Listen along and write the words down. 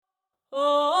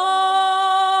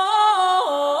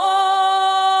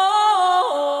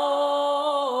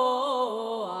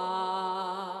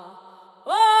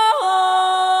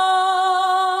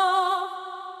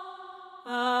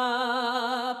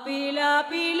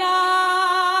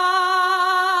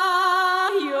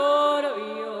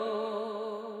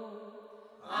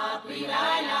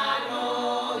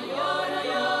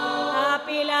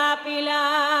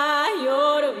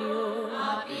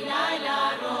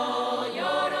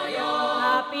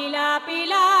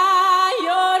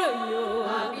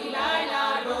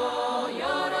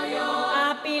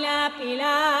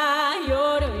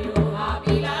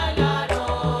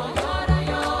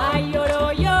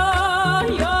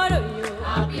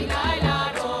Apila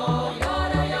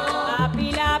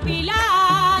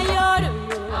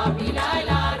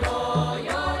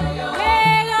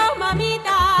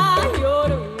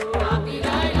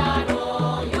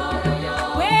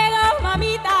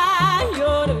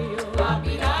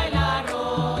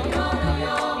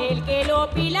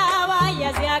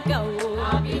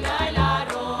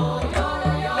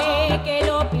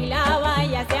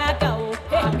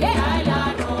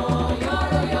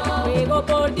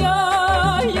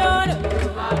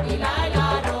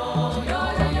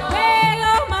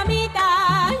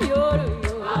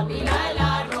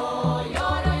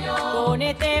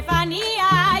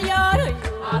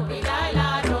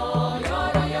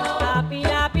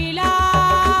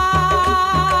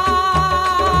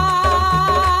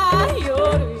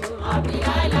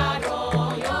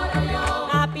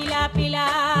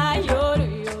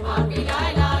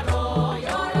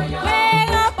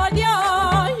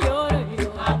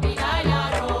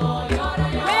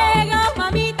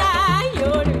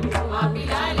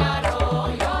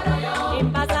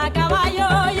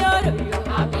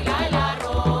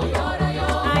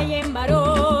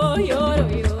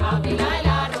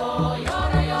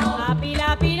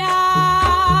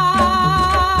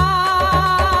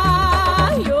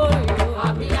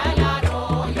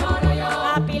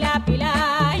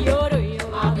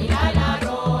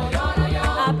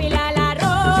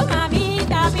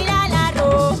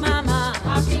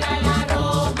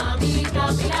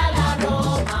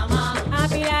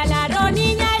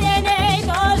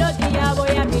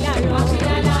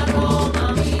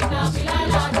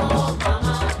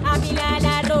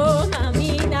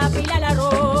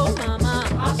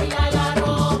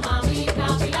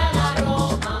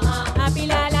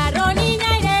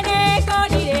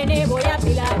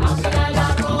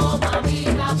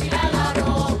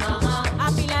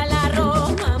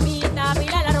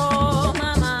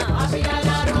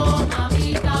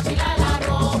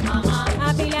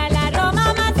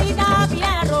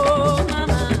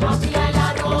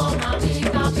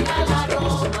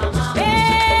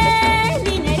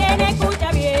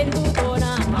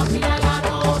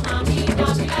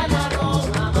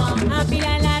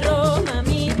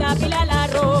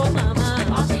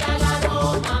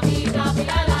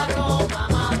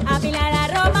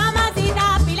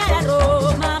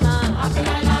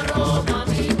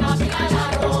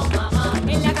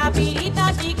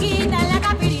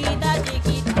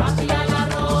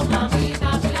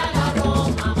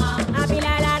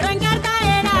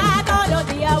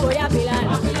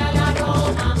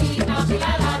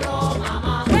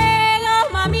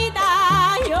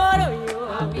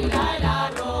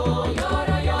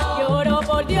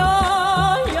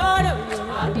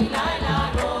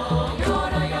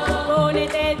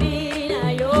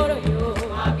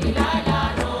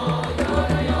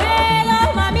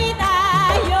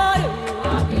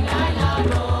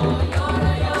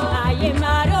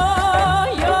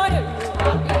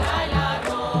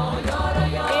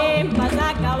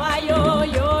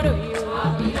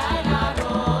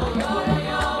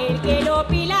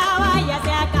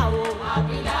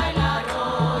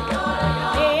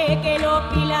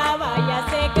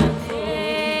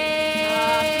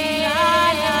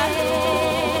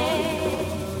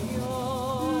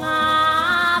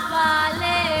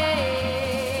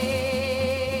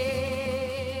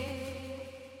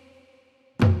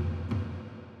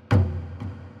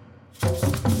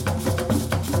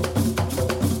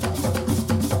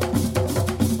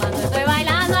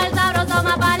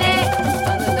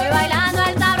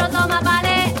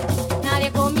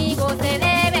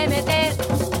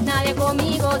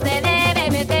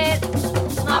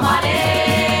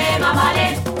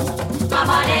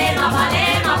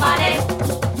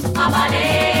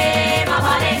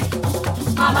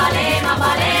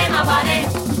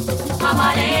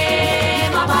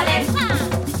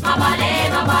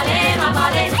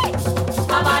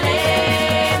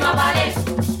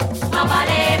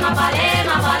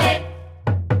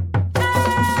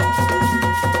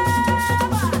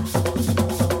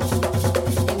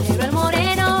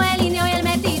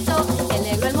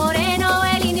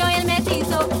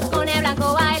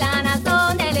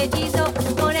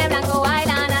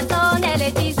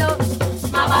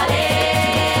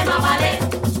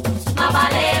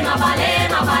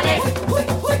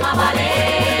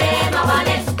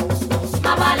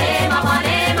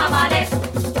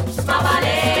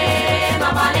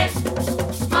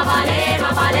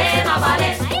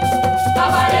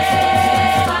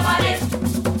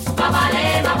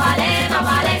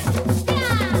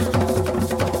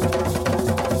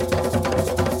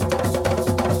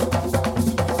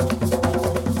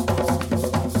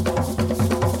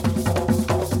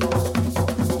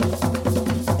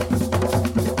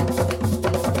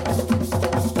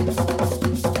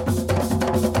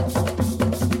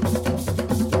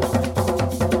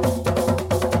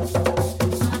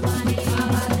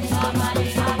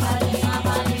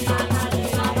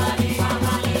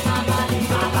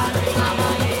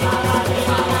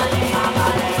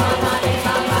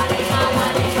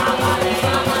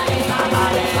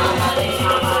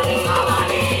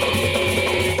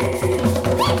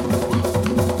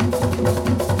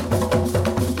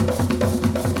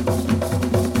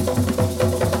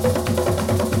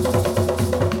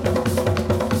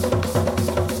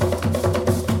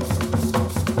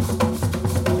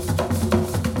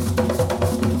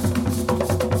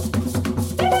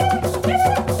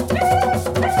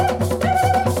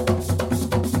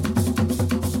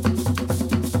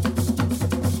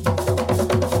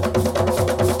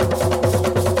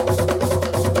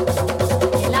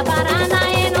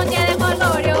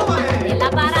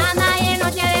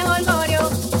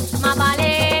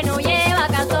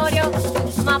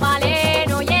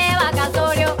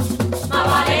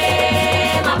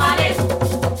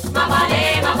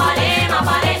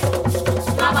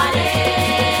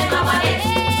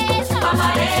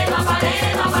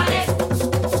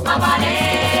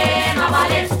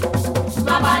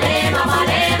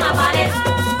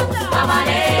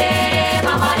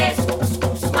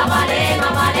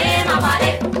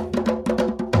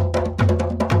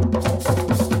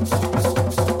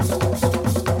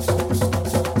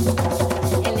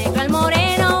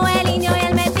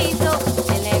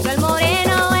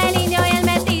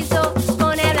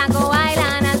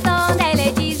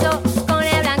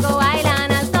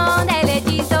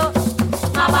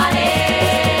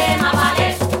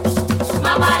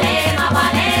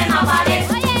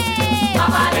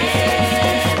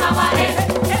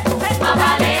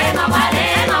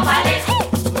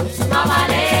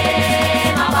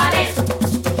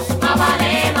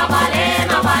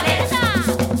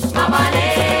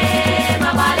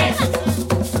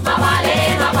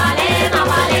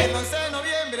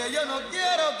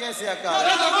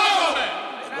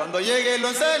llegue el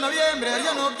 11 de noviembre,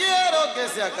 yo no quiero que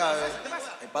se acabe.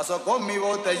 Me paso con mi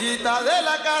botellita de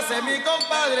la casa de mi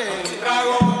compadre.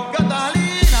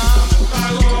 Catalina,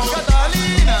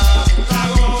 Catalina,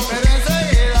 pero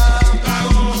enseguida, pero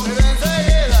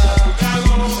enseguida,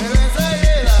 pero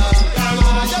enseguida.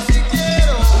 Yo sí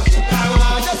quiero,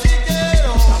 yo sí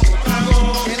quiero,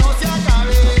 que no se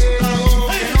acabe,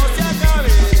 que no se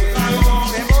acabe.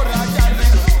 Emborracharme,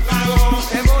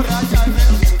 emborracharme,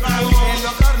 en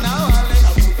los carnavales,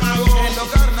 en los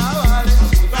carnavales,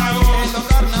 en los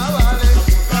carnavales.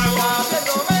 Gabriel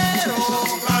Romero,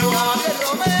 Gabriel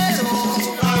Romero.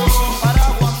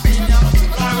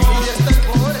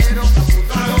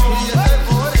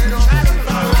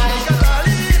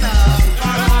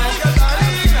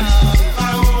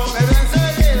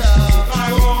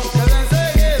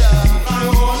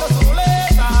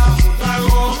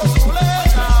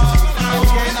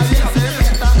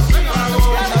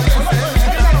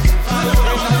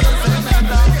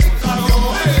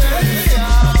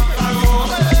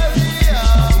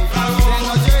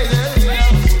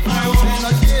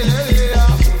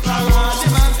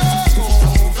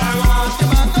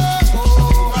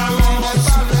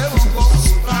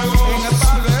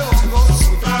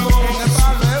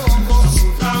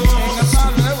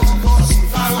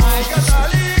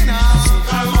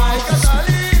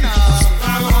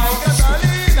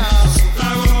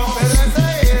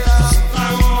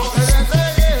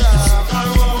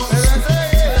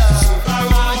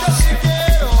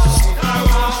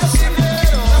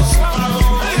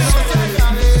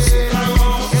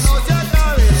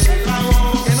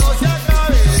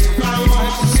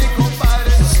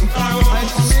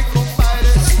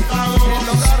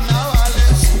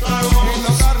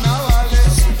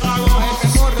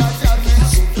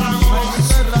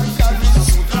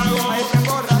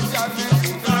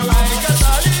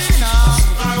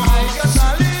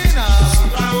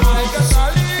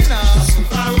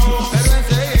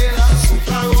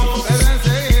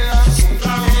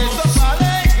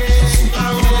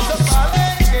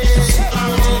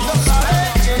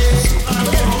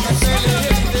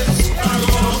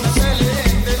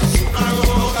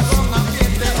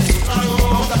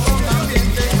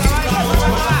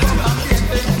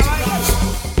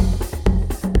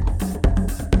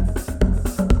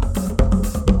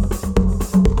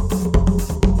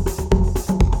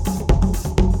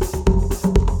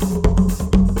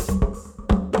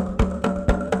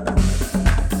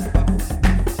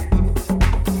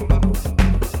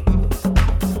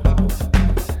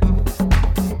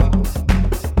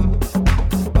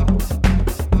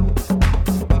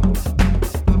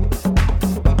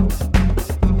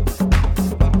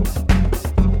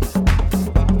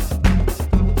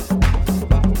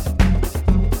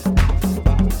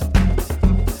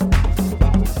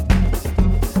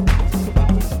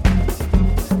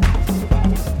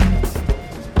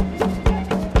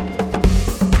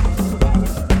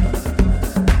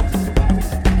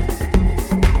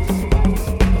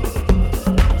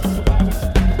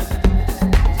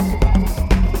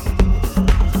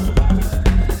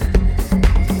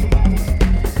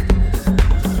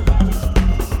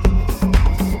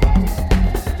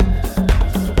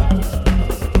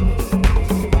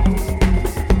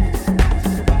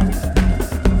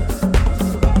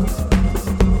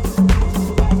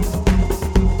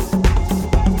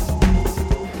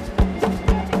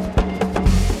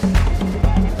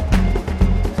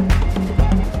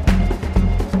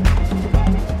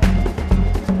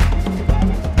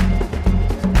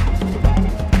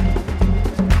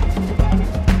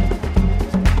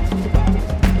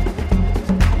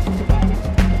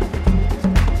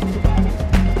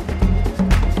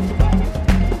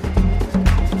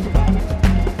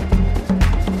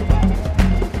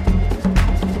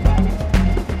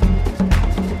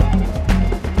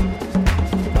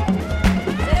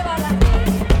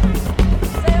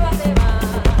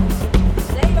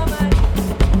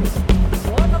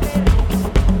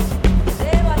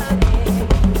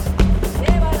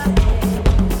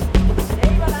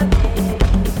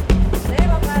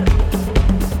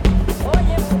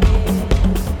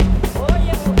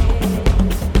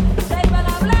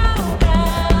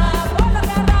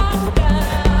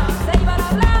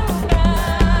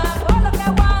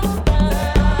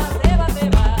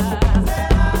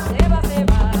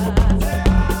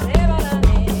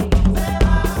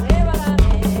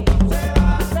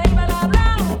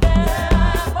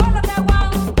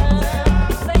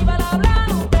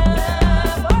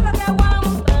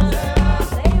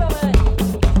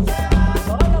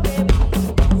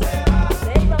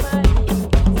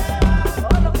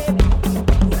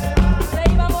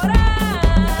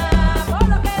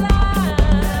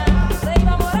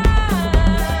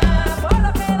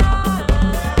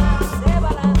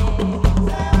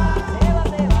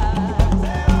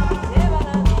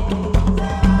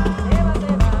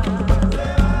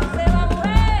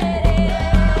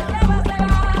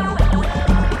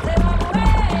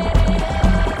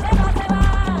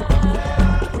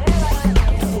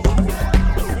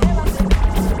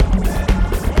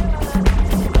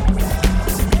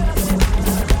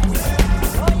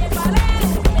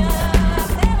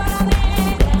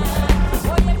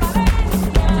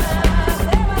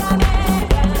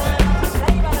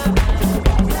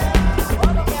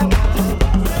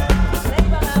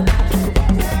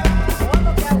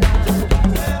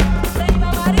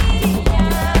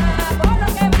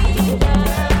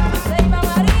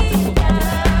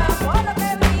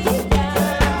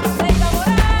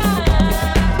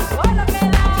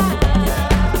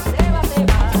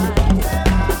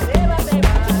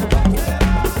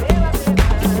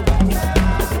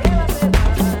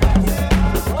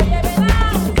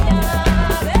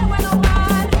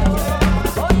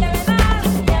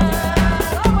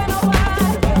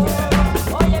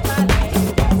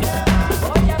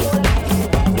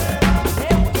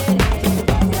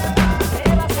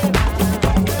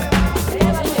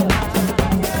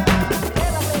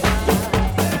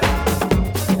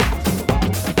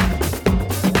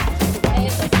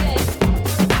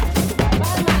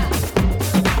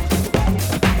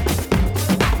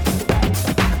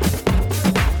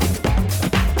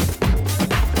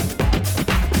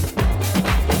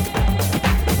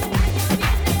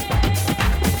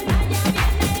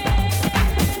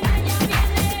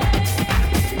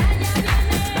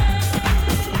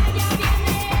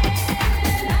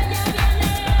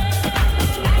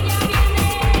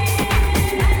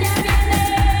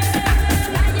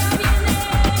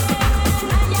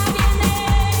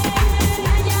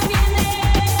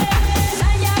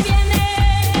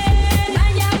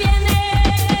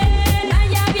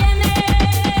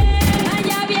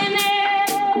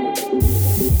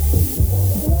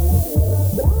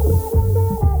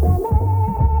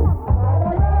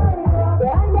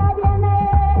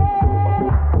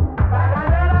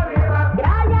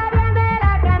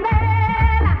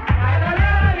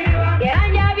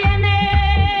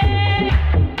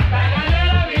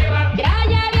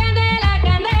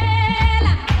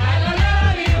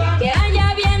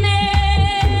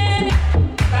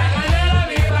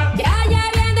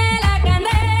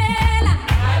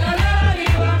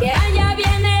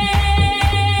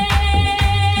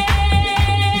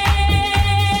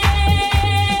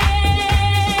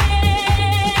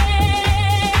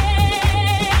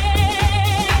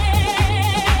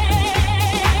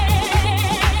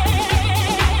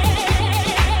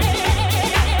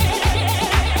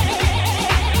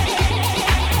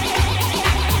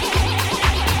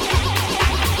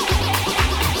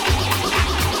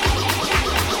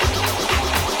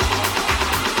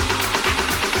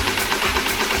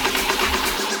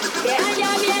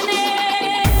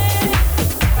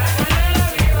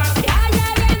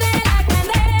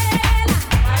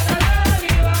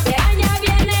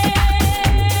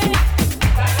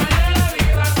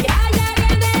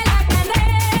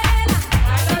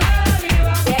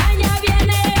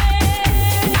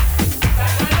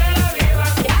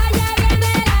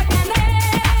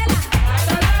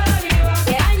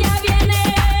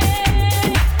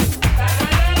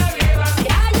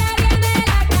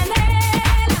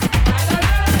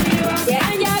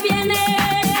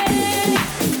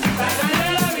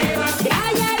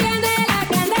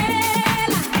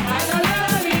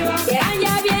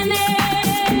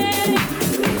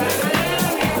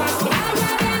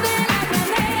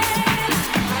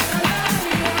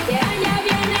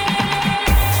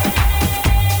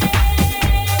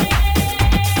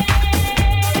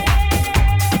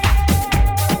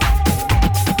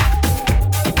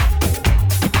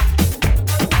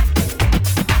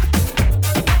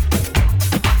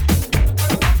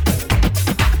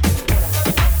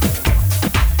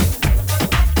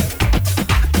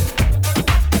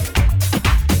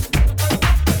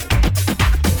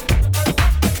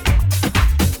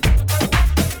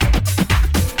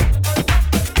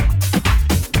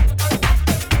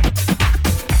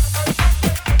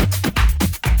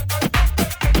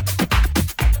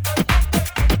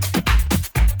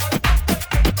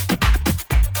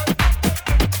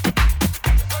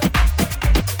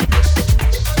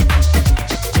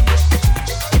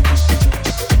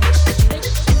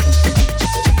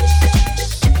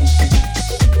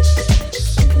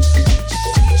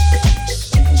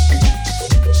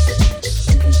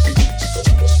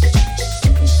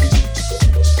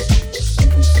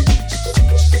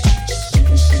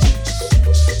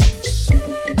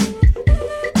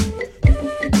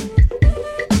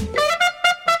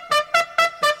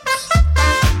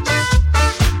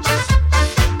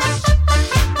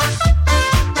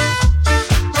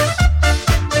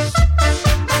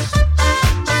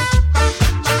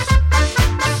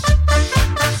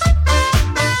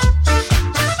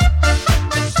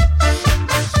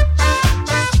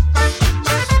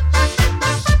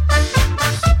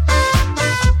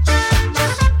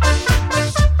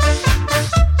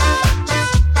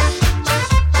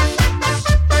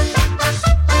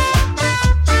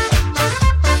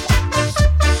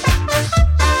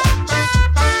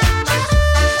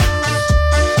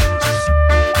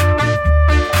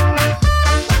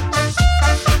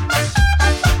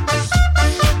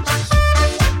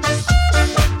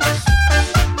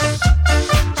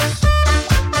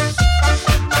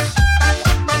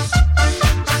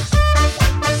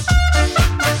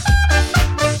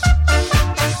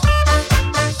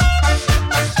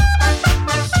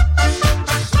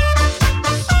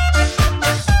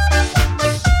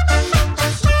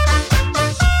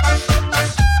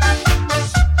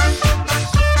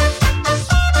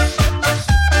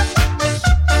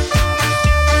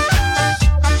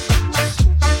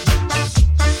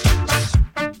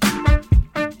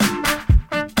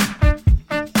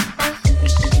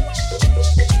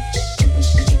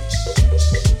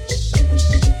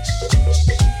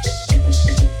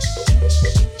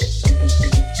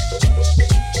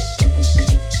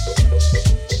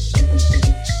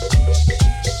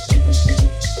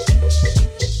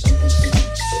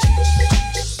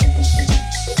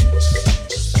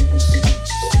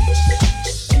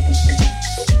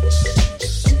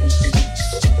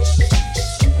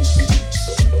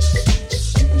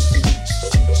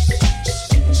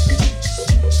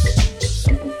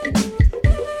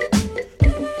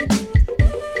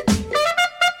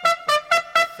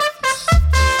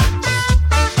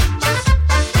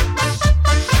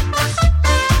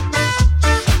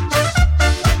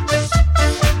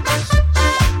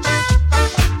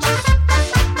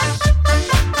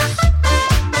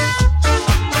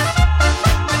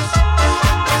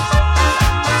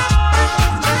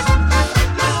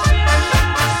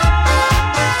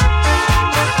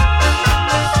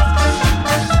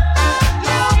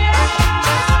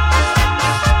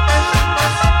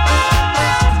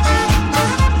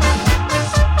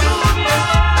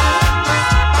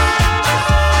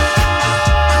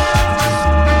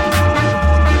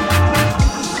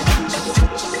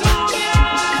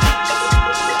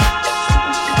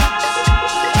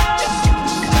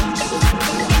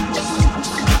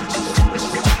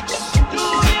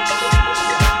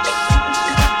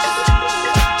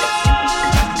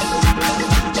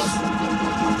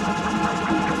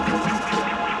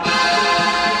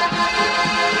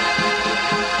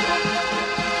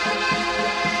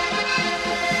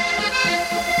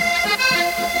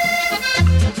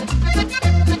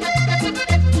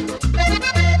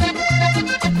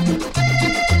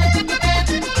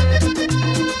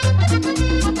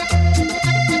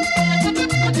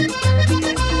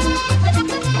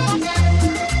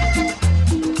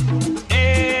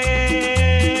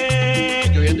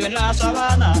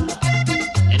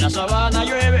 en la sabana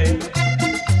llueve,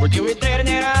 cultivo y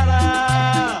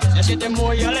ternerada, se siente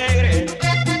muy alegre,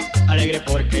 alegre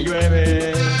porque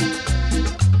llueve.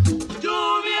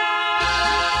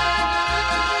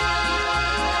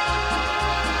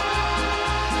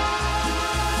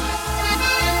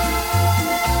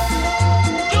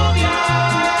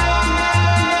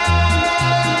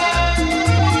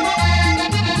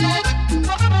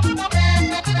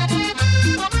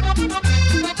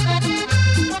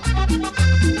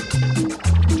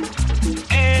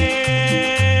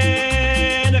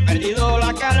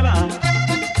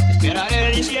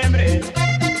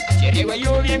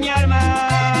 Lluvia en mi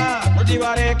alma,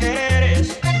 cultivaré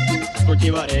quereres,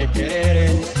 cultivaré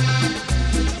quereres.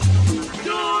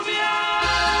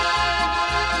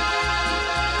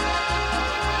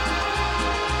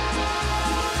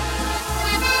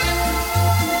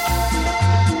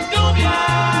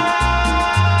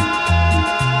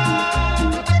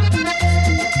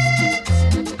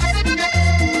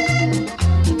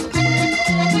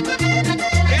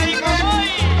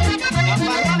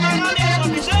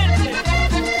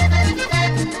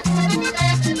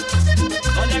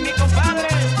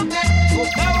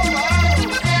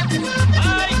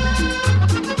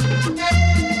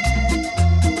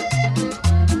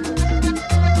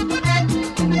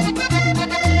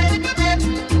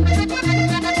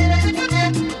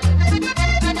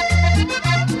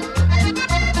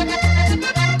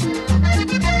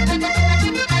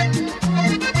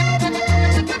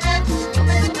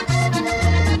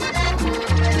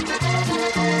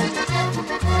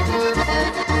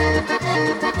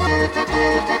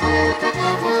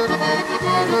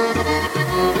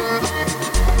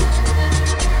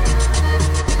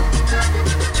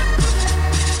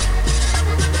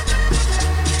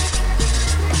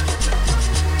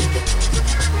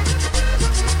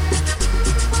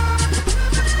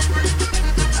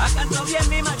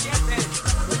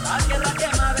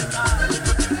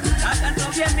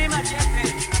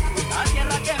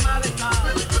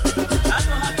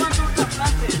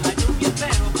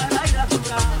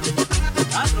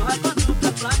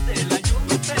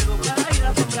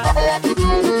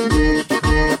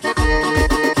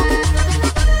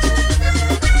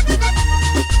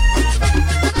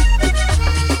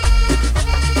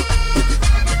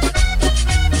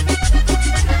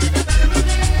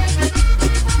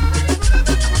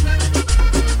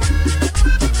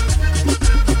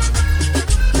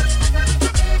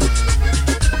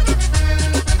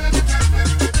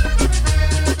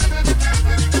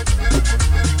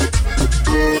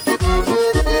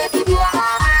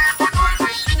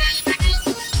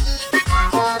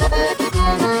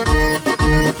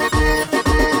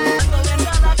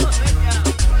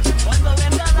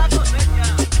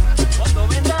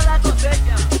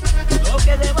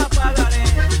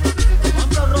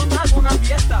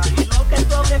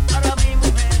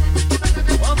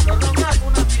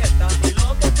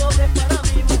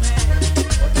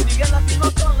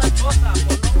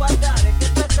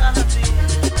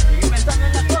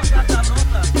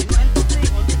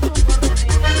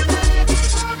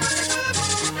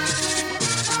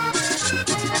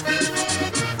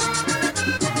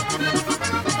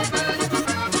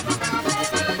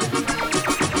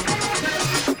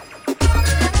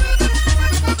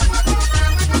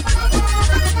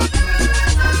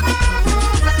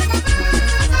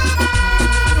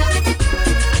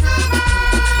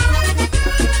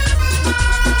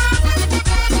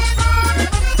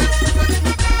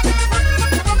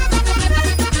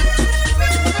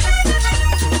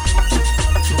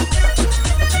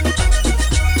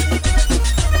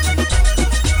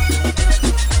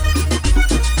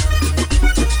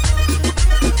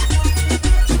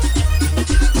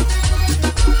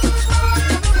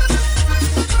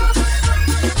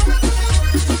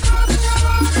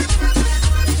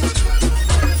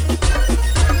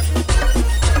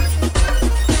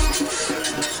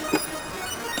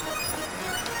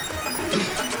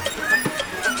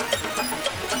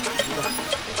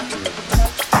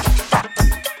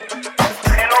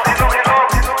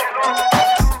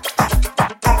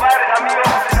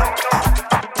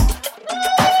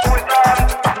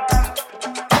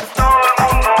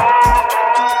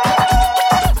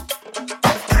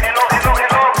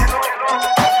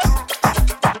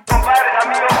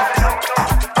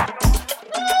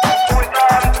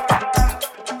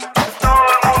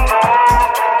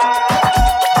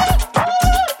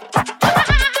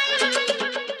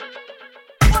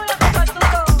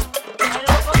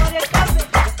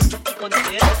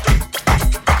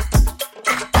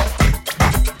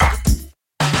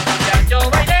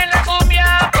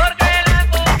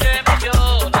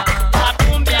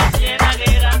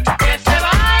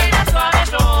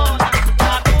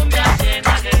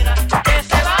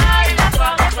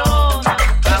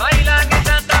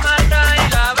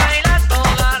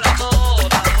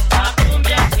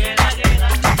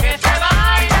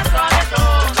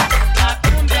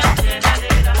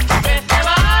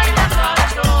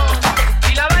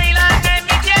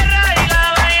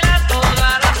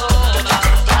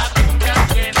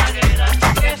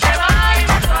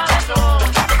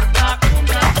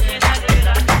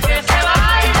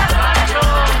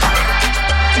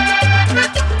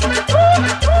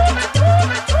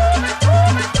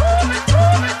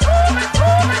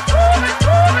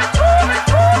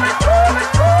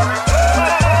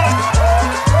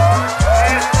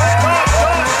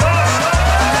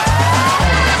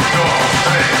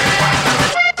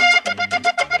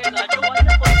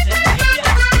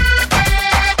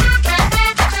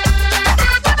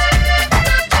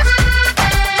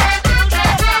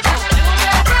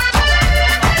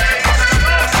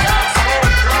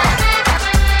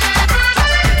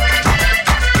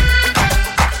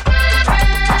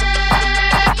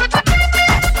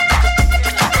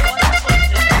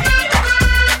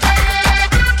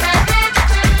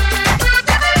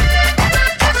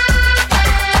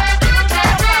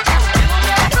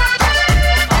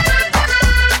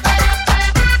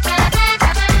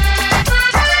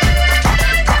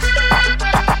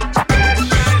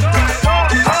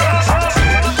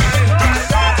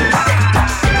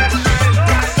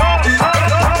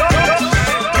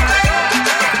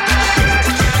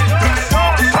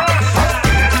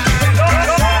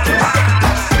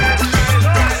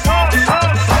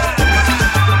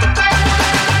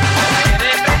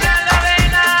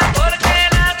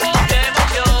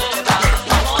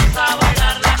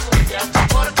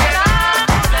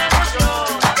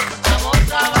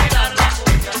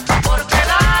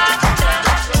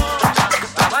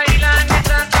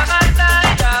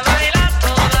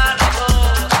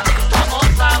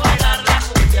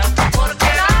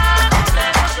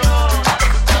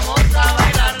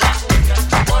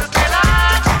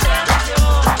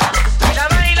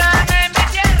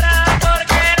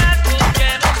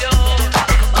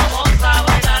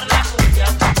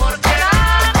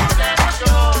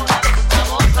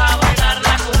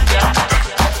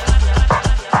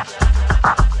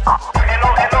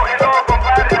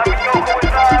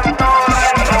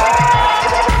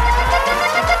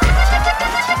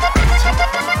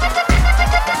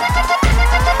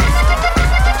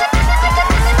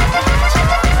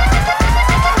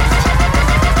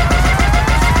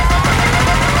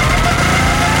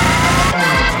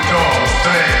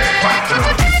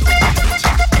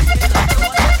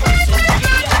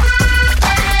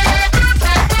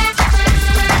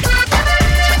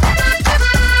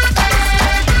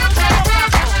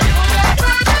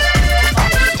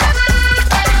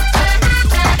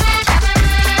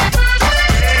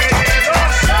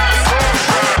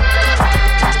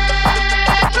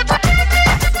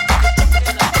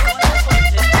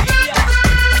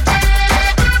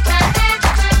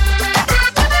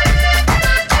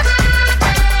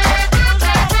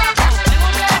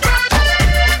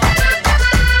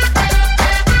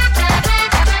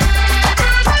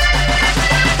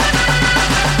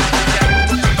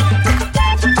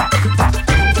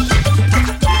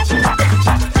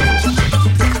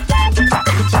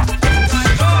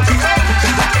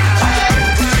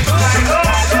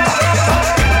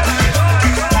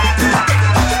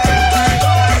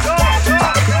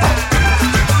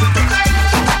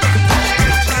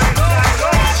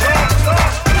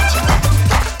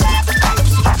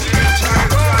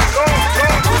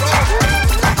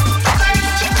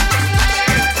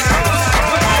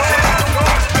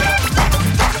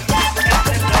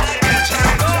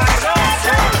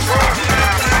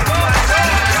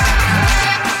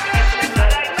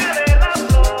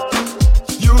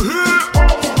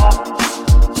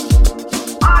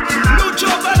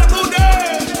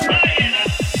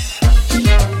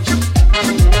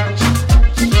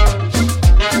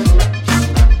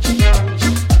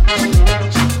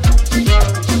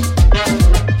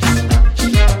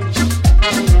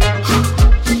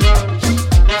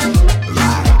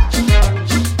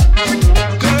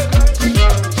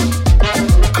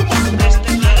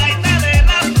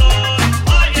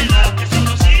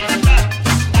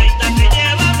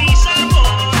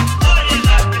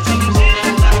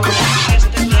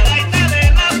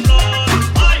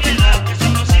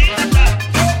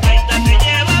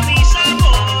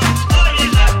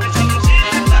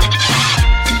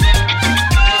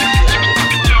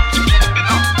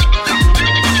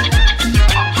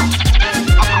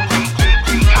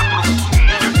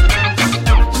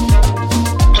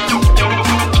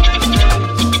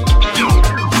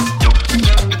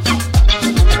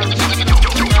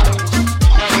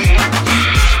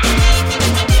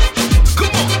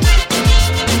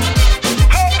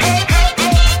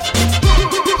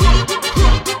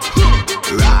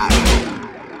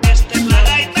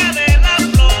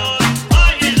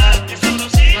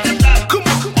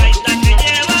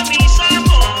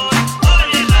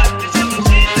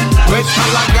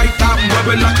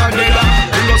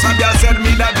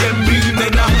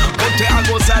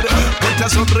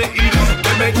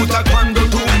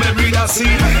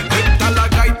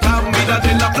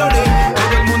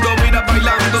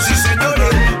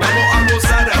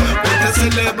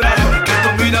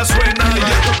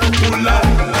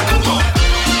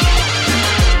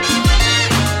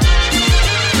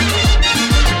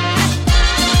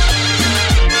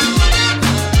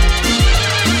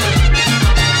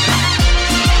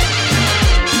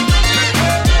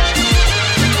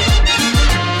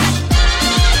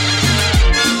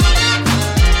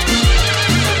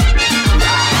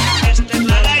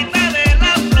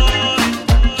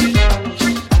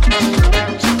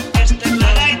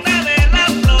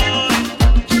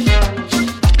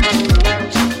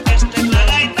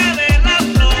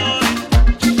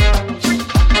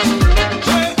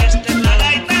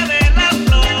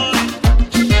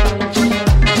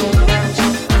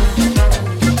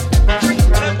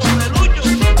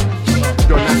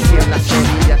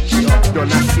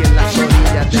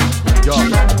 Yo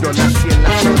nací en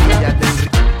las orillas del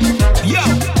río. Yo,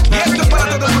 y esto es para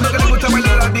todo el mundo que le gusta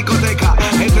bailar en la discoteca.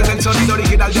 Este es el sonido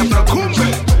original de afro-cumbia.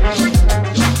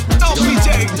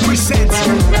 OPJ presents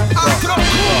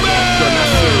afro-cumbia.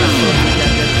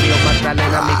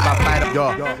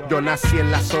 Yo nací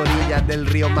en las orillas del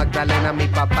río Magdalena. Mi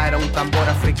papá era un tambor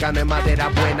africano de madera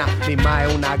buena. Mi ma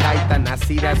es una gaita,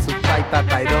 nacida en su taita,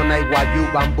 tairona y guayú,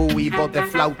 bambú y voz de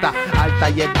flauta alta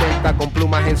y esbelta con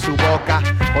plumas en su boca.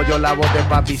 Oyó la voz de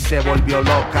papi y se volvió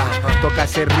loca. Toca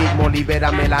ese ritmo,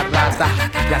 libérame la rata.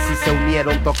 Y así se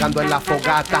unieron tocando en la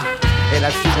fogata. Era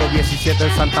el siglo XVII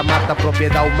en Santa Marta,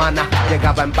 propiedad humana.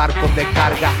 Llegaba en barcos de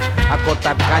carga a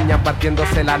cortar caña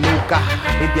partiéndose la nuca.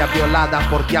 Indias violadas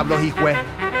por diablos y juez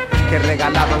que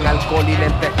regalaban alcohol y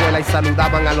lentejuela y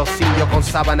saludaban a los indios con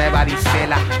sábana de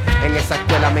varicela. En esa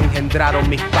escuela me engendraron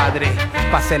mis padres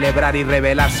para celebrar y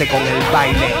rebelarse con el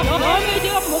baile. No me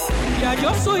llamo Cumbia,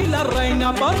 yo soy la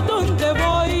reina por donde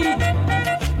voy.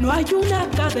 No hay una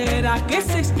cadera que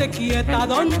se esté quieta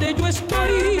donde yo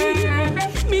estoy.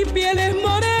 Mi piel es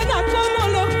morena como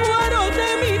los cueros de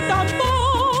mi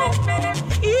tambor.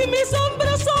 Y mis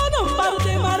hombros son un par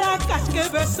de maracas que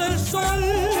besa el sol.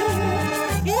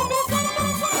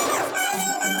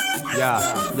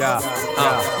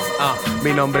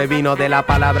 Mi nombre vino de la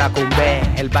palabra cumbé,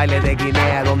 el baile de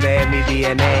Guinea donde es mi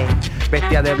DNA.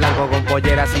 Bestia de blanco con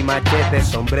polleras y machetes,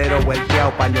 sombrero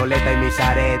vuelteado, pañoleta y mis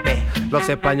aretes. Los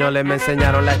españoles me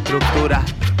enseñaron la estructura,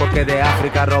 porque de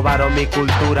África robaron mi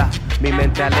cultura. Mi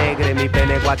mente alegre, mi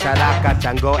pene guacharaca,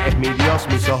 Changó es mi dios,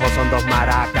 mis ojos son dos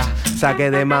maracas.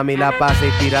 Saqué de mami la paz e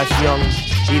inspiración,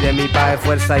 y de mi padre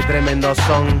fuerza y tremendo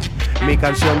son. Mi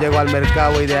canción llegó al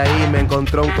mercado y de ahí me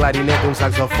encontró un clarinete, un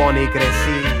saxofón y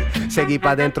crecí. Seguí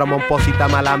pa' dentro a Momposita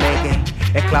Malameque,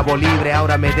 esclavo libre,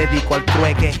 ahora me dedico al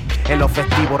trueque. En los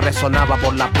festivos resonaba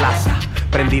por la plaza,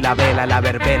 prendí la vela, la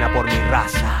verbena por mi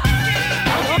raza.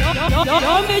 No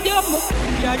me llamo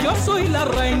Cumbia, yo soy la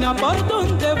reina por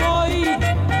donde voy.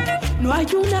 No hay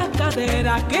una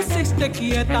cadera que se esté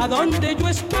quieta donde yo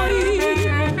estoy.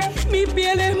 Mi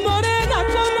piel es morena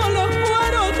como los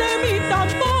cueros de mi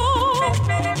tambor.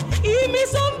 Y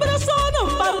mis hombros son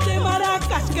un par de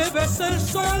maracas que besa el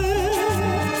sol.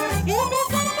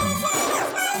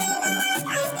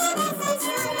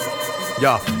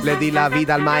 Yo le di la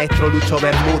vida al maestro Lucho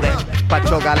Bermúdez,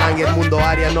 Pacho Galán y el mundo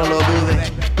Aria, no lo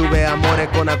dudes. Tuve amores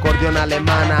con acordeón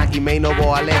alemana y me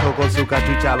innovó Alejo con su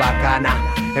cachucha bacana.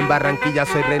 En Barranquilla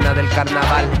soy reina del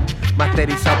carnaval,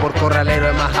 masterizado por Corralero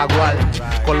de Majagual.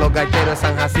 Con los gaiteros de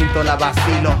San Jacinto la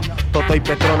vacilo. Toto y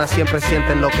Petrona siempre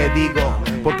sienten lo que digo,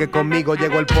 porque conmigo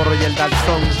llegó el porro y el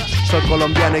dalzón. Soy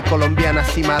colombiano y colombiana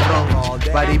cimarrón,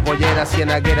 paripollera,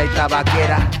 cienaguera y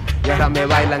tabaquera. Y ahora me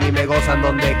bailan y me gozan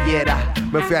donde quiera.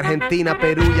 Me fui a Argentina,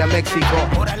 Perú y a México.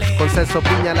 Con Celso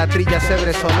Piña la trilla se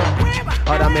resonó.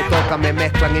 Ahora me toca, me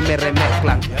mezclan y me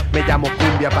remezclan. Me llamo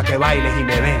Cumbia pa' que bailes y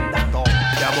me vendan.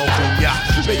 Me llamo Cumbia,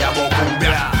 me llamo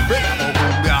Cumbia, me llamo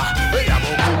Cumbia, me llamo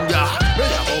Cumbia, me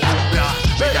llamo Cumbia,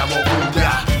 me llamo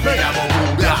Cumbia, me llamo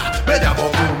Cumbia,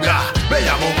 me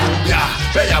llamo Cumbia,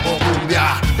 me llamo Cumbia, me llamo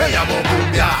Cumbia, me llamo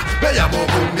Cumbia, me llamo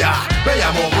Cumbia, me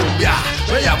llamo Cumbia,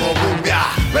 me llamo Cumbia,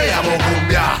 me llamo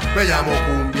Cumbia, me llamo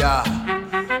Cumbia,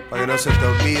 para que no se te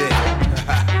olvide.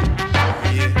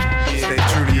 Stay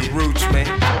true to your roots, man.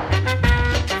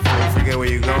 Don't forget where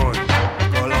you're going.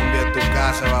 Colombia es tu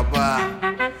casa, papá.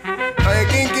 Oye,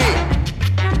 Kinky.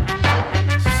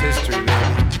 It's history, baby.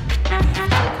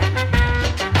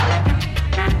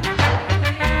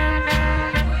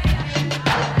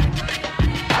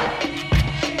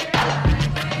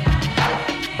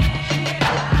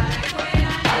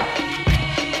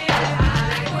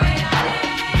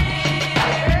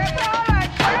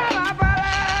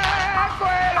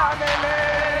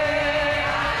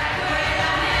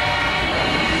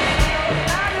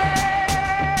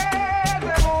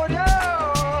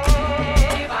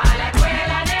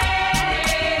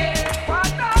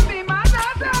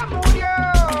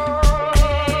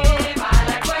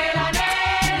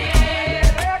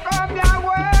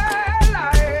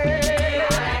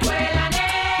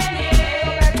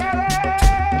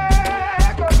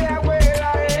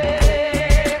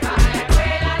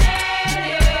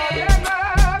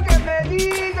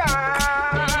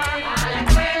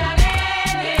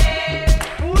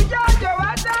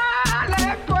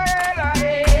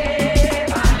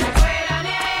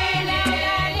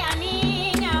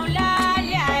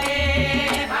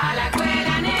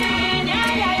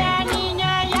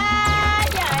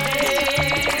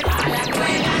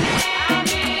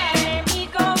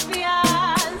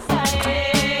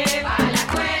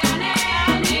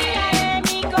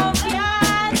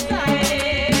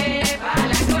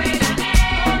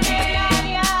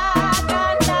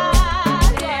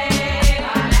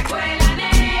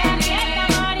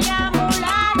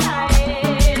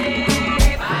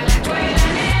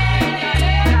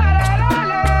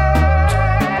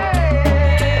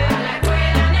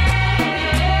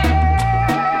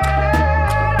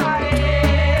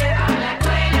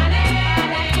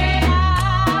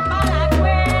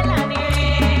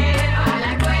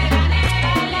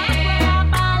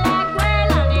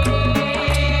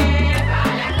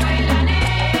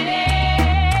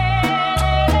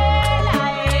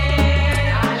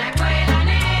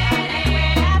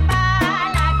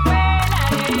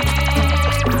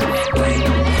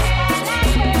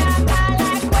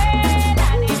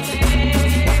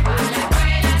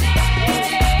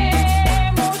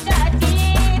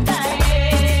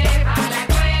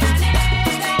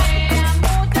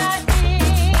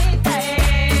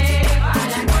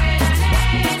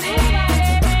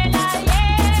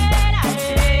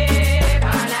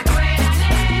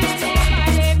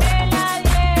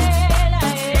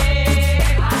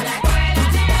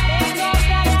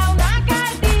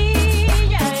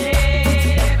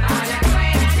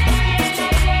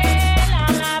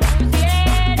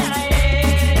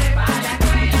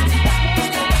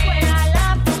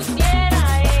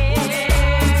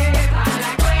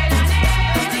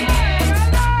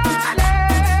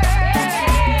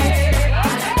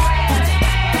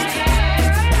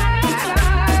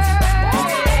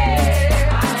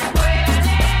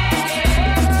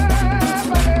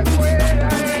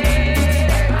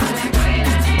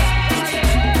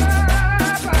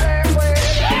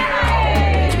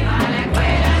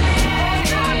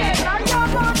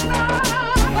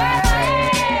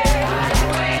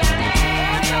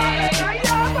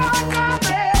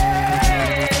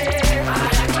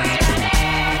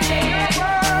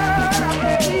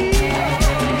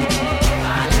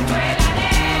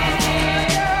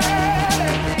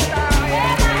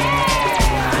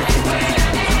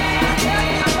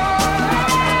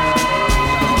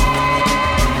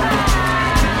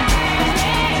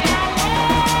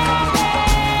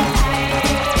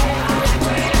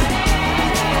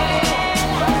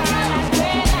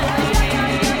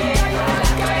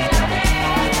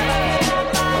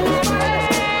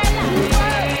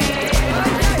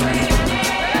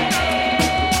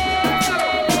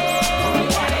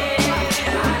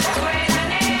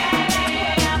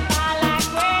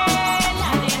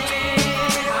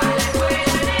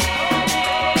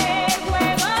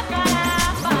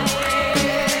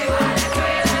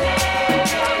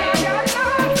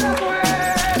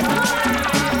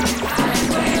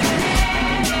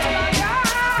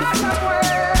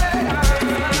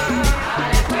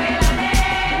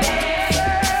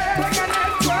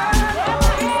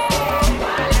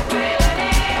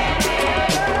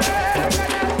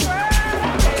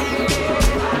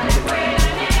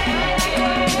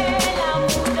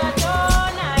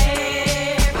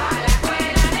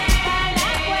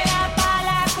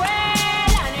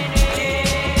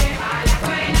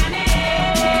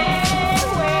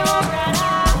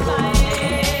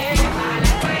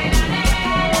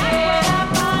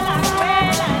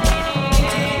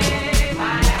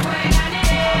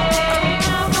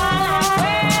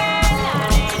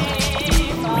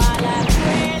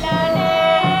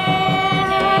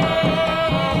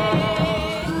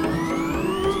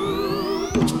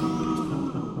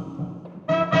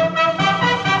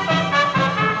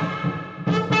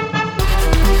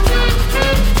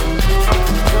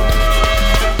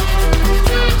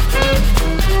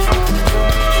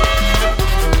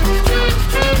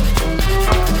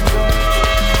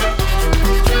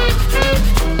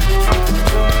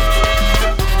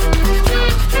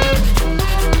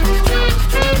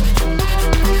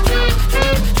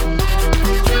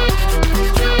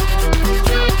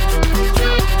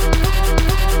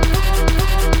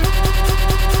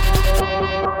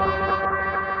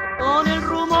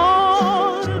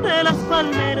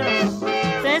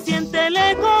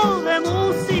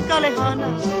 lejana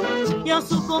y a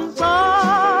su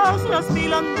compás las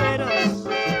milanderas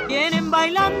vienen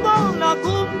bailando la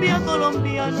cumbia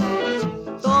colombiana.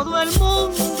 Todo el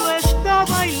mundo está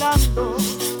bailando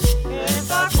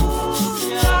esa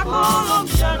cumbia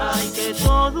colombiana y que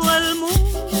todo el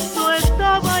mundo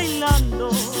está bailando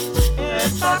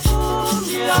esa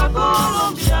cumbia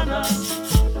colombiana.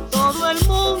 Todo el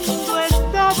mundo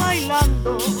está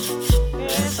bailando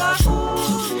esa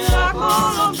cumbia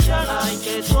colombiana y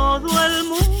que todo el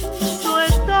mundo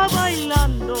está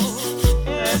bailando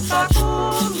esa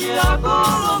cumbia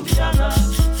colombiana.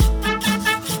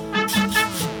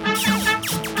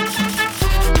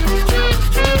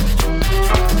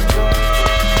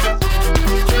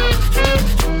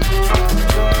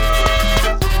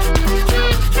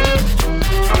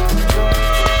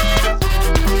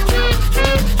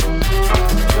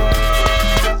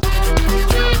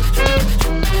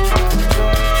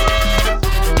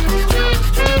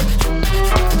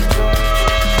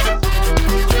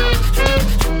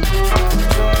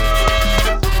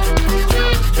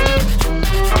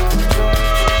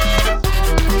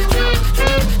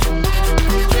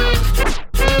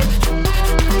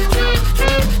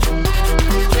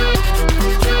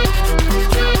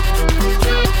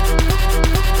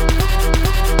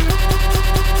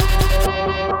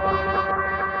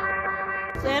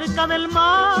 Cerca del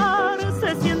mar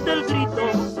se siente el grito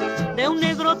de un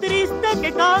negro triste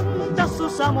que canta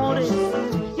sus amores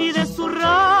y de su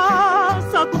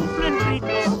raza cumple el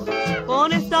rito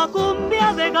con esta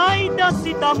cumbia de gaitas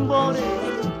y tambores.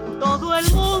 Todo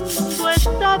el mundo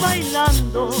está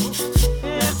bailando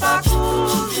esta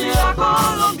cumbia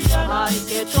colombiana y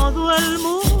que todo el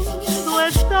mundo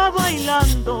está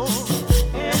bailando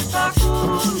esta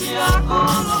cumbia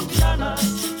colombiana.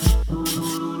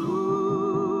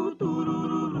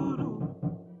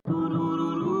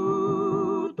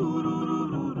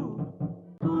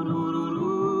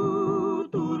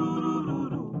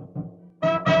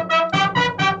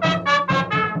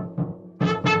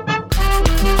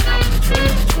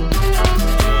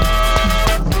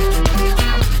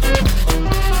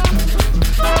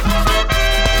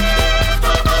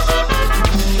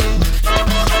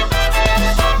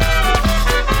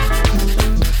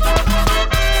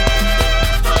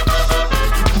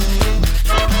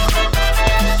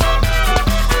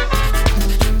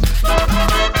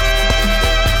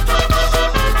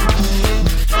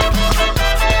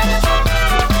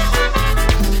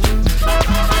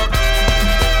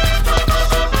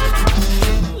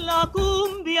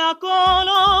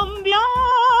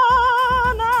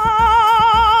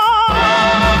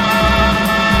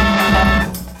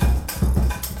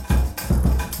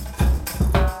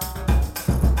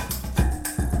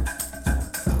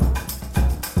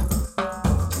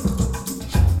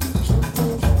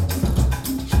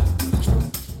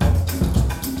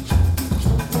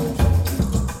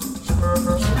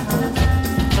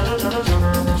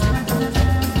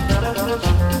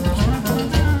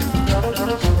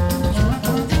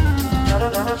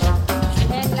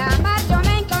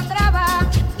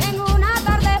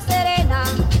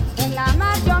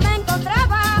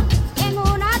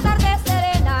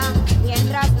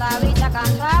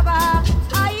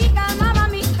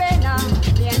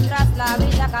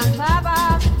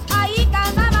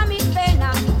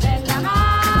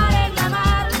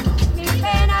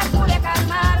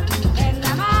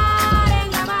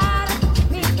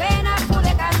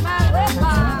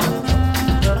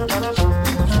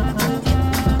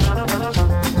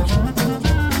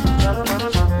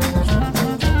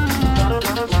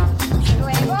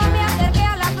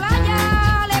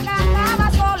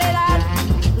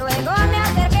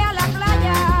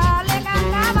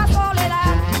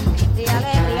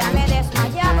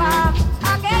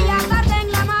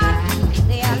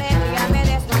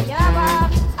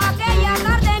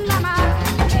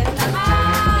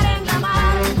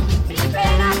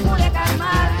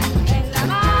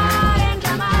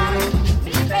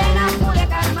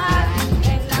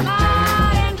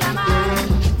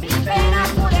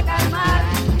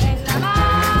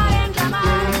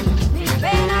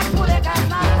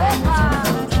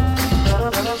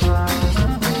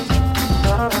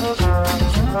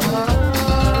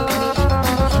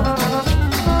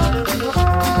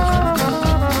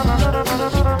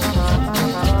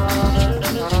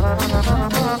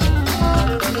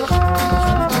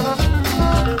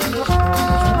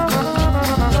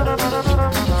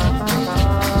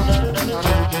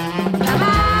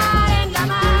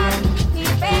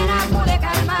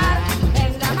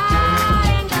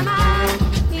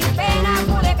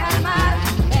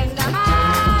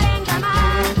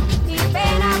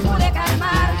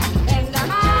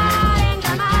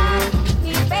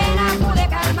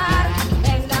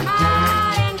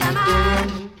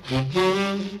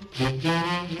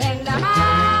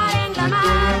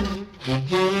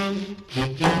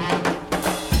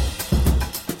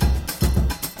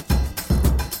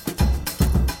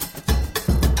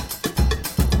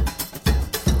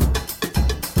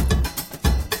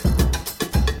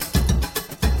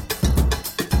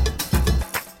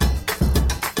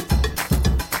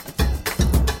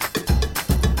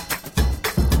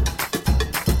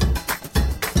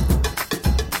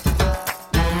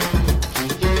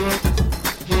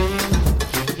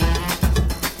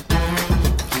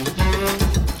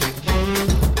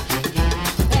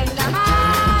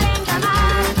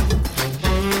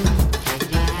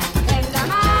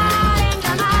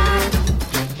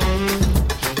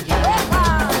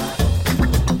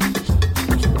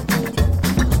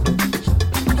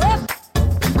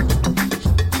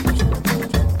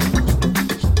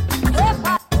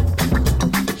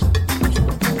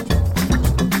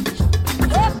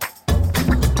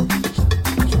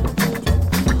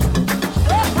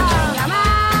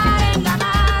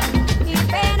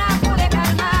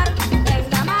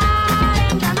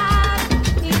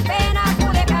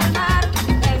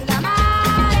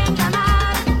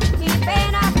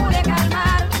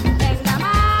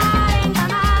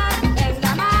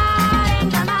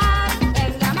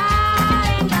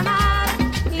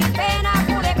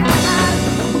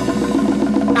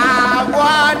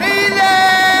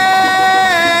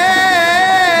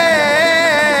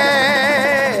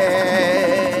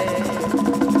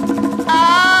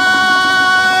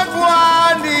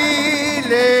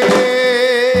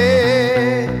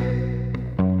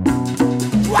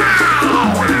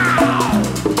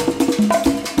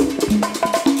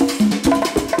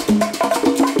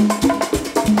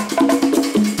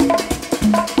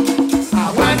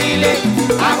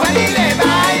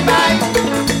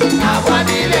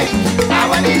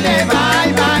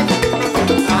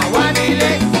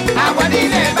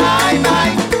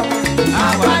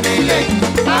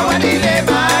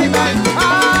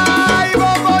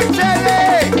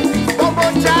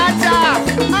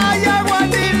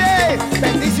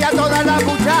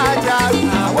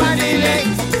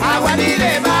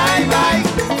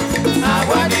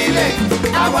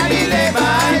 aguanile,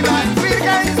 bye, bye.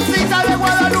 Virgencita de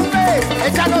Guadalupe,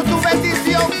 échanos tu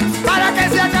bendición para que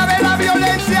se acabe la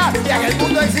violencia y en el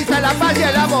mundo exista la paz y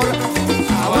el amor.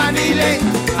 Aguanile,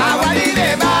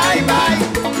 aguanile, bye, bye.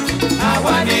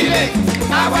 Aguanile,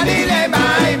 aguanile,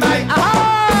 bye, bye. ¡Ajá!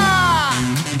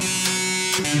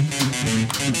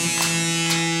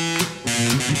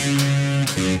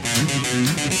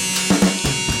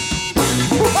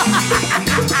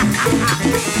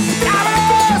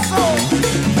 ¡Sabroso!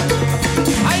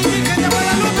 ¡Ay, Virgen de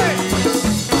Guadalupe!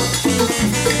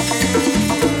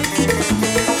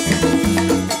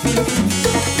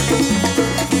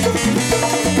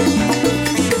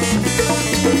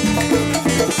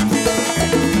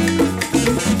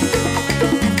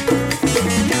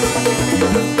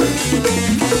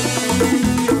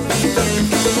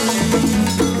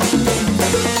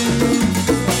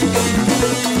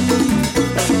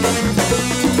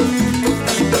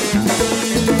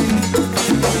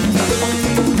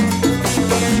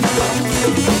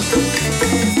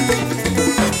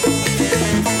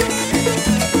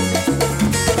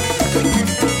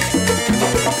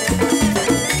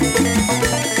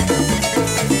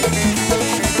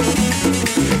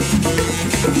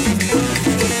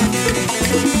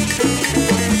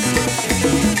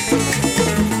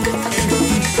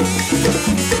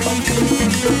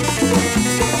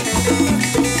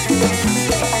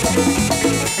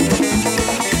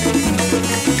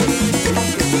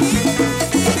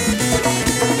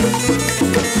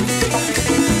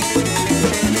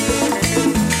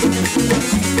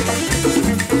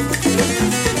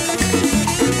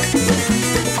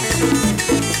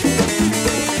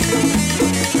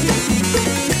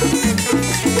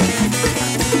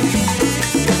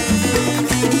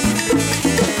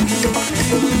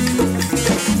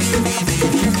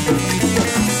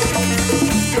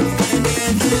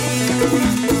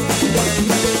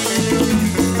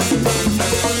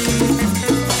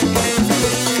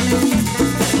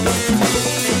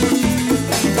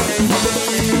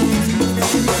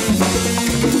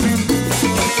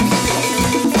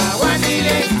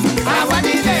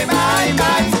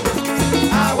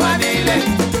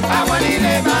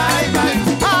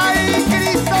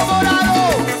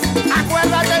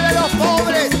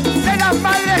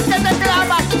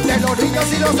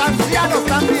 Y los ancianos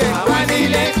también.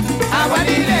 Aguanile,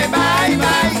 aguanile, bye,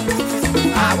 bye.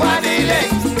 Aguanile,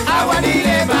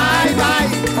 aguanile, bye, bye.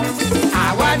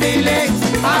 Aguanile,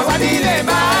 aguanile,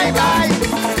 bye, bye.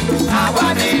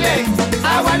 Aguanile,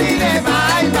 aguanile,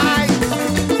 bye, bye.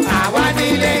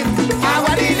 Aguanile,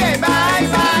 aguanile, bye,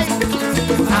 bye.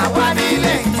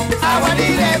 Aguanile,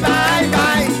 aguanile, bye,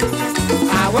 bye.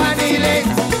 Aguanile,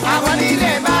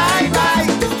 aguanile, bye, bye.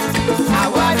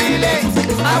 Aguanile,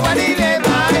 aguanile,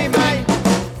 bye, bye.